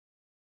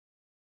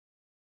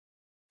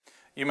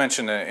You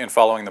mentioned in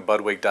following the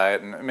Budwig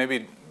diet, and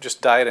maybe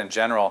just diet in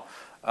general,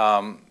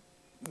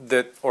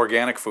 that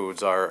organic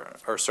foods are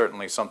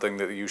certainly something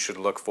that you should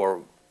look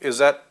for. Is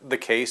that the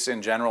case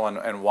in general,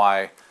 and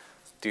why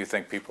do you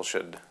think people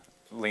should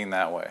lean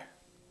that way?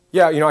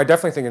 Yeah, I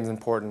definitely think it's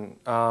important.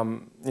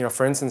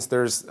 For instance,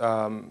 there's,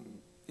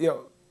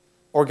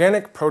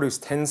 organic produce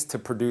tends to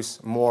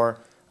produce more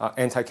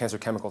anti-cancer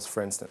chemicals,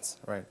 for instance,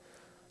 right?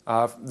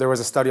 There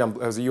was a study it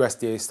was a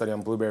USDA study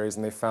on blueberries,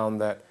 and they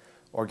found that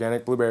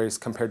organic blueberries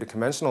compared to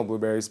conventional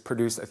blueberries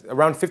produce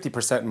around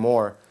 50%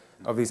 more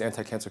of these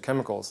anti-cancer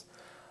chemicals.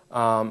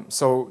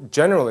 So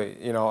generally,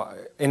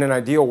 in an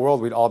ideal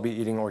world, we'd all be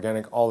eating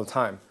organic all the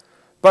time.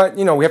 But,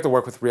 we have to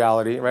work with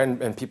reality, right,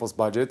 and people's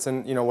budgets.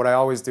 And, what I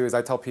always do is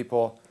I tell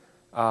people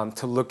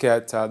to look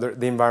at the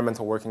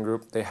Environmental Working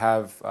Group. They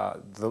have,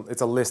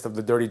 it's a list of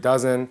the Dirty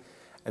Dozen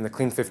and the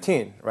Clean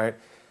 15, right?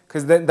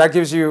 Because that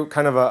gives you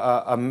kind of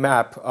a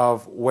map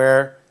of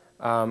where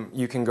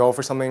you can go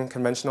for something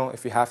conventional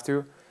if you have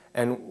to,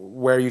 and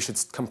where you should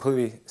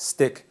completely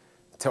stick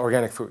to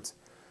organic foods.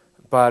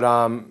 But,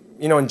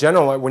 in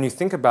general, when you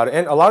think about it,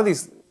 and a lot of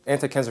these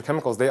anti-cancer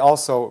chemicals, they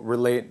also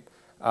relate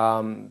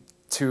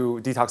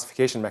to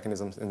detoxification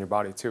mechanisms in your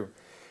body too.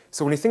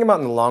 So when you think about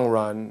in the long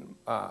run,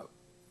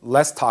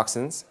 less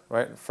toxins,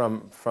 right,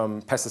 from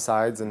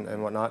pesticides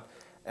and whatnot,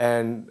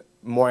 and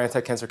more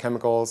anti-cancer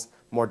chemicals,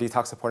 more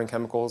detox-supporting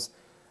chemicals,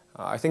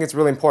 I think it's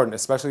really important,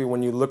 especially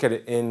when you look at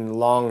it in the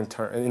long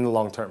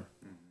term.